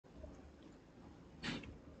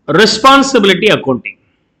responsibility accounting.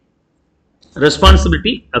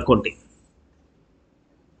 Responsibility accounting.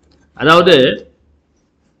 அதாவது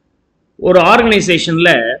ஒரு ஆர்கனைசேஷன்ல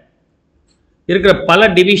இருக்கிற பல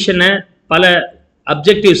டிவிஷனை பல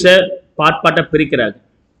அப்ஜெக்டிவ்ஸை பார்ட்டா பிரிக்கிறாங்க.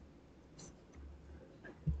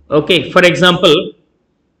 Okay, for example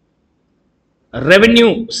revenue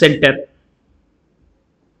centre.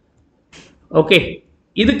 Okay,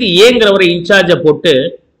 இதுக்கு ஏங்கிற ஒரு இன்சார்ஜை போட்டு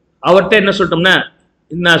அவர்கிட்ட என்ன சொல்லிட்டோம்னா,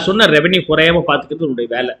 நான் சொன்ன ரெவென்யூ குறையாம பார்த்துக்கிறது உன்னுடைய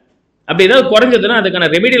வேலை. அப்படி ஏதாவது குறைஞ்சதுன்னா அதுக்கான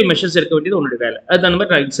ரெமிடியல் மெஷர்ஸ் இருக்க வேண்டியது உன்னுடைய வேலை. அது அந்த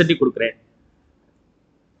மாதிரி நான் இன்சென்டிவ் கொடுக்குறேன்.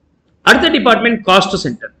 அடுத்த டிபார்ட்மெண்ட் காஸ்ட்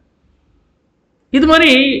சென்டர். இது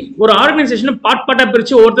மாதிரி ஒரு ஆர்கனைசேஷன் பார்ட்டா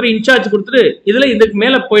பிரிச்சு ஒவ்வொருத்தரும் இன்சார்ஜ் கொடுத்துட்டு இதுல இதுக்கு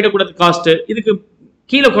மேல போயிடக்கூடாது காஸ்ட், இதுக்கு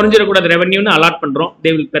கீழே குறைஞ்சிடக்கூடாது ரெவென்யூன்னு அலாட் பண்றோம்.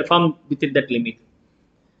 They will perform with in that limit.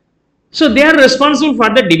 So they are responsible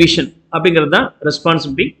for the division. அப்படிங்கிறது தான்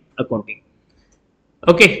responsibility accounting.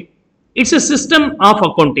 Okay, it's a system of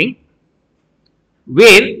accounting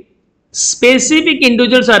where specific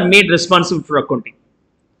individuals are made responsible for accounting.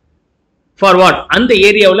 For what? அந்த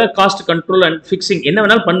ஏரியாவில் cost control and fixing என்ன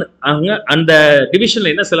வேணாலும் பண்ணு, அந்த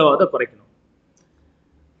டிவிஷன்ல என்ன செலவாகுதோ குறைக்கணும்.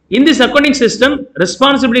 In this accounting system,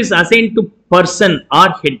 responsibility is assigned to person or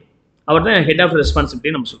head. அவர் தான் head of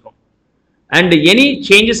responsibility நம்ம சொல்றோம். And any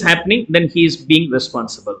changes happening, then he is being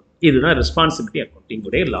responsible. இதுதான் responsibility accounting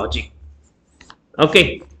உடைய லாஜிக். ஓகே,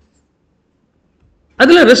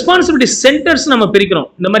 அதுல ரெஸ்பான்சிபிலிட்டி சென்டர்ஸ் நம்ம பிரிக்கிறோம்.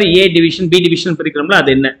 இந்த மாதிரி ஏ டிவிஷன் பி டிவிஷன் பிரிக்கிறோம்ல,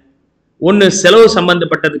 அது என்ன? ஒன்னு செலவு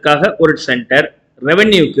சம்பந்தப்பட்டதுக்காக ஒரு சென்டர்,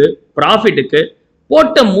 ரெவென்யூக்கு ப்ராஃபிட்டுக்கு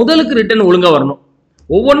போட்ட முதலுக்கு ரிட்டர்ன் ஒழுங்கா வரணும்.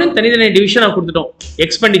 ஒவ்வொன்றும் தனித்தனி டிவிஷனா கொடுத்துட்டோம்.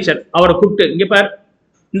 எக்ஸ்பெண்டிச்சர் அவரை கூப்பிட்டு இங்க பார்,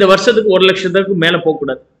 இந்த வருஷத்துக்கு 1 லட்சத்துக்கு மேல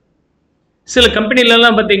போகக்கூடாது. சில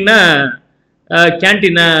கம்பெனிலலாம் பார்த்தீங்கன்னா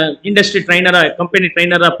கேன்டீன் இண்டஸ்ட்ரி ட்ரைனரா கம்பெனி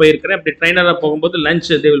ட்ரைனரா போயிருக்கிறேன். அப்படி ட்ரைனரா போகும்போது lunch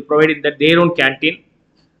they will provide in that their own canteen.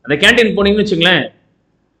 அந்த கேன்டீன் போனீங்கன்னு வச்சுங்களேன்,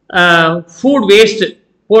 ஃபுட் வேஸ்ட்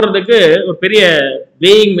போடுறதுக்கு ஒரு பெரிய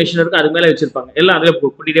வேயிங் மிஷின் இருக்கும், அது மேலே வச்சிருப்பாங்க. எல்லாம் அதில்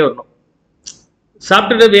கொட்டிகிட்டே வரணும்.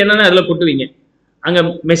 சாப்பிட்டுட்டு வேணும்னா அதில் கொட்டுவீங்க. அங்கே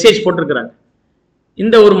மெசேஜ் போட்டிருக்கிறாங்க,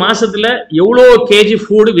 இந்த ஒரு மாசத்துல எவ்வளோ கேஜி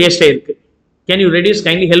ஃபுட் வேஸ்ட் ஆயிருக்கு, can you reduce,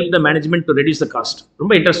 kindly help the management to reduce the cost.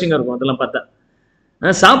 ரொம்ப இன்ட்ரெஸ்டிங்காக இருக்கும் அதெல்லாம் பார்த்தா.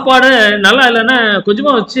 சாப்பாடு நல்லா இல்லைன்னா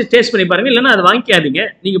கொஞ்சமாக வச்சு டேஸ்ட் பண்ணி பாருங்க, இல்லைன்னா அதை வாங்கிக்காதீங்க.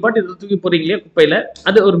 நீங்கள் பாட்டு இதை தூக்கி போறீங்களே குப்பையில்,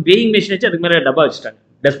 அது ஒரு வேயிங் மிஷின் வச்சு அதுக்கு மேலே டப்பா வச்சுட்டாங்க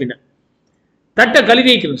டஸ்ட்பின். தட்டை கழுவி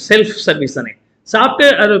வைக்கணும், செல்ஃப் சர்வீஸ் தானே. சாப்பிட்டு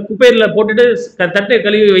அதை குப்பையில் போட்டுட்டு தட்டை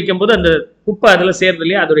கழுவி வைக்கும் போது அந்த குப்பை அதில் சேர்றது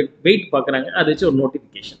இல்லையா, அதோட வெயிட் பார்க்குறாங்க, அதை வச்சு ஒரு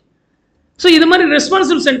நோட்டிஃபிகேஷன். ஸோ இது மாதிரி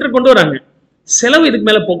ரெஸ்பான்சிபிள் சென்டர் கொண்டு வராங்க. செலவு இதுக்கு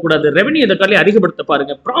மேலே போகக்கூடாது, ரெவென்யூ இதை காலையில் அதிகப்படுத்த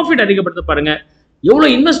பாருங்க, ப்ராஃபிட் அதிகப்படுத்த பாருங்க, எவ்வளோ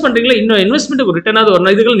இன்வெஸ்ட் பண்ணுறீங்களோ இன்னும் இன்வெஸ்ட்மெண்ட்டுக்கு ரிட்டர்னாவது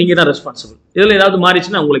வரணும். இதுகள் நீங்கள் தான் ரெஸ்பான்சிபிள். இதில் ஏதாவது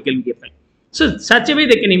மாறிச்சுன்னா உங்களுக்கு கேள்வி கேட்பேன். So such way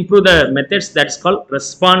they can improve the methods, that's call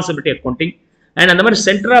responsibility accounting. And அந்த மாதிரி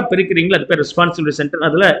சென்டராக பிரிக்கிறீங்களா, அது பேர் ரெஸ்பான்சிபிலிட்டி சென்டர்.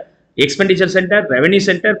 அதில் expenditure centre, revenue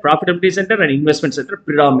centre, profitability centre and investment centre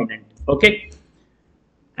predominant. Okay,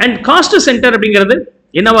 and cost centre அப்படிங்கிறது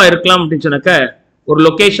என்னவா இருக்கலாம் அப்படின்னு சொன்னாக்க, ஒரு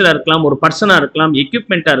லொகேஷனாக இருக்கலாம், ஒரு பர்சனாக இருக்கலாம்,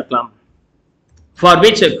 எக்யூப்மெண்ட்டாக இருக்கலாம், for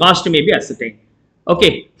which cost may be அசர்டைன். Okay,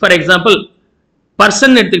 for example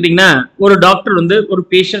person எடுத்துக்கிட்டீங்கன்னா, ஒரு டாக்டர் வந்து ஒரு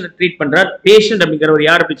பேஷண்ட் ட்ரீட் பண்றார். பேஷண்ட் அப்படிங்கிற ஒரு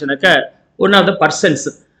யார் அப்படின்னு சொன்னாக்க ஒன் ஆஃப் த பர்சன்ஸ்.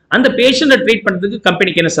 அந்த பேஷண்ட்டை ட்ரீட் பண்ணுறதுக்கு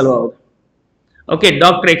கம்பெனிக்கு என்ன செலவாகுது? Okay,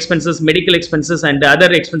 doctor expenses, medical expenses and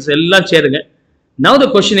other expenses எல்லாம் சேருங்க. Now the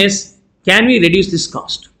question is, can we reduce this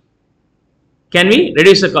cost? Can we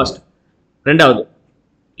reduce the cost? ரெண்டாவது,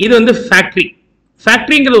 இது வந்து factory.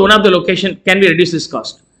 ஃபேக்டரிங்கிறது one of the location, can we reduce this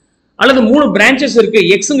cost? அல்லது 3 branches இருக்கு,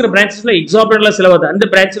 எக்ஸுங்கிற பிரான்ச்சஸ்ல எக்ஸாபரண்ட்ல செலவாகுது, அந்த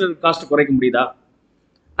பிரான்ச்சில் cost குறைக்க முடியுதா?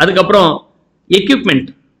 அதுக்கப்புறம் equipment,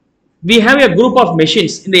 we have a group of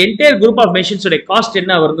machines. இந்த என்டையர் குரூப் ஆஃப் மெஷின்ஸ் உடைய காஸ்ட்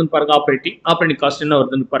என்ன வருதுன்னு பாருங்க, ஆப்ரேட்டிங் காஸ்ட் என்ன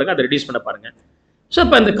வருதுன்னு பாருங்க, அதை ரெடியூஸ் பண்ண பாருங்க. ஸோ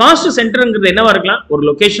இப்போ இந்த காஸ்ட் சென்டருங்கிறது என்னவா இருக்கலாம்? ஒரு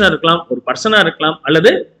லொகேஷனா இருக்கலாம், ஒரு பர்சனா இருக்கலாம்,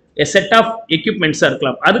 அல்லது a set of equipments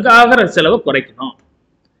இருக்கலாம். அதுக்காக செலவு குறைக்கணும்.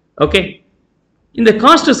 ஓகே, இந்த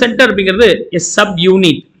காஸ்ட் சென்டர் அப்படிங்கிறது a sub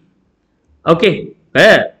unit. ஓகே, இப்போ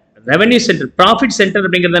ரெவென்யூ சென்டர், ப்ராஃபிட் சென்டர்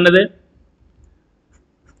அப்படிங்கிறது என்னது?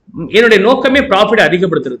 என்னுடைய நோக்கமே ப்ராஃபிட்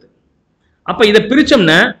அதிகப்படுத்துறது. அப்ப இதை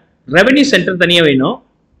பிரிச்சோம்னா ரெவென்யூ சென்டர் தனியா வேணும்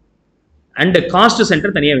அண்ட் காஸ்ட்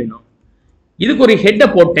சென்டர் தனியா வேணும். இதுக்கு ஒரு ஹெட்டை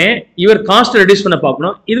போட்டேன், இவர் காஸ்ட் ரெடியூஸ் பண்ண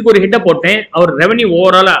பார்க்கணும். இதுக்கு ஒரு ஹெட்டை போட்டேன், அவர் ரெவென்யூ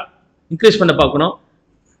ஓவராலா இன்க்ரீஸ் பண்ண பார்க்கணும்.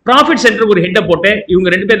 ப்ராஃபிட் சென்டருக்கு ஒரு ஹெட்டை போட்டேன், இவங்க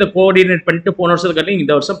 2 பேரை கோஆர்டினேட் பண்ணிட்டு போன வருஷத்துக்கு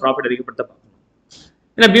இந்த வருஷம் ப்ராஃபிட் அதிகப்படுத்த பார்க்கணும்.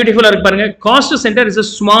 ஏன்னா பியூட்டிஃபுல்லா இருக்கு பாருங்க. Cost centre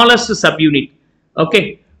is smallest sub unit. Okay,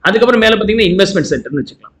 அதுக்கப்புறம் மேல பார்த்தீங்கன்னா இன்வெஸ்ட்மெண்ட் சென்டர்னு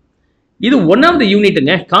வச்சுக்கலாம். இது ஒன் ஆஃப் த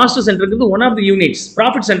யூனிட்டுங்க. காஸ்ட் சென்டருக்கு one of the units,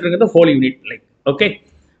 profit சென்டருக்கு whole unit like. Okay,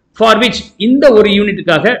 for which இந்த ஒரு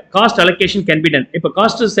யூனிட்டுக்காக cost allocation can be done. இப்போ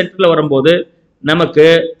காஸ்ட் சென்டர்ல வரும்போது நமக்கு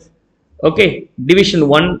Okay, division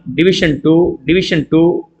 1, division 2,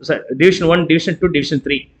 division 1, division 2, division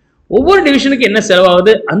 3. ஒவ்வொரு டிவிஷனுக்கு என்ன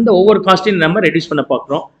செலவாகுது அந்த ஒவ்வொரு காஸ்ட்டையும் நம்ம ரெடியூஸ் பண்ண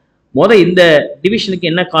பார்க்குறோம். இந்த டிவிஷனுக்கு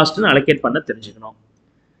என்ன காஸ்ட்னு அலோகேட் பண்ண தெரிஞ்சுக்கணும்.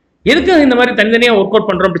 எதுக்கு இந்த மாதிரி தனித்தனியாக ஒர்க் அவுட்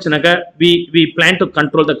பண்ணுறோம் அப்படின்னாக்கா we plan to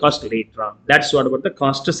control the cost later on. That's what about the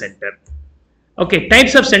cost center. Okay,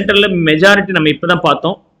 types of centerல majority நம்ம இப்போ தான்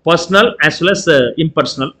பார்த்தோம். Personal as well as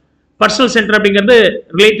impersonal. Personal centre அப்படிங்கிறது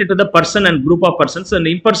related to the person and group of persons. அந்த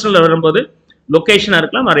impersonal வரும்போது லொகேஷனாக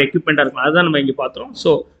இருக்கலாம், ஒரு எக்யூப்மெண்ட்டாக இருக்கலாம். அதுதான் நம்ம இங்கே பார்த்துறோம்.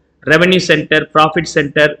 So revenue centre, profit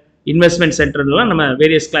centre, investment சென்டர்லாம் நம்ம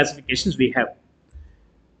various classifications we have.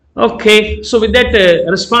 Okay, so with that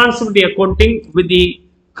responsibility accounting with the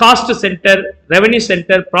cost center, revenue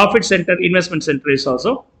center, profit center, investment center is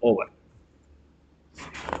also over.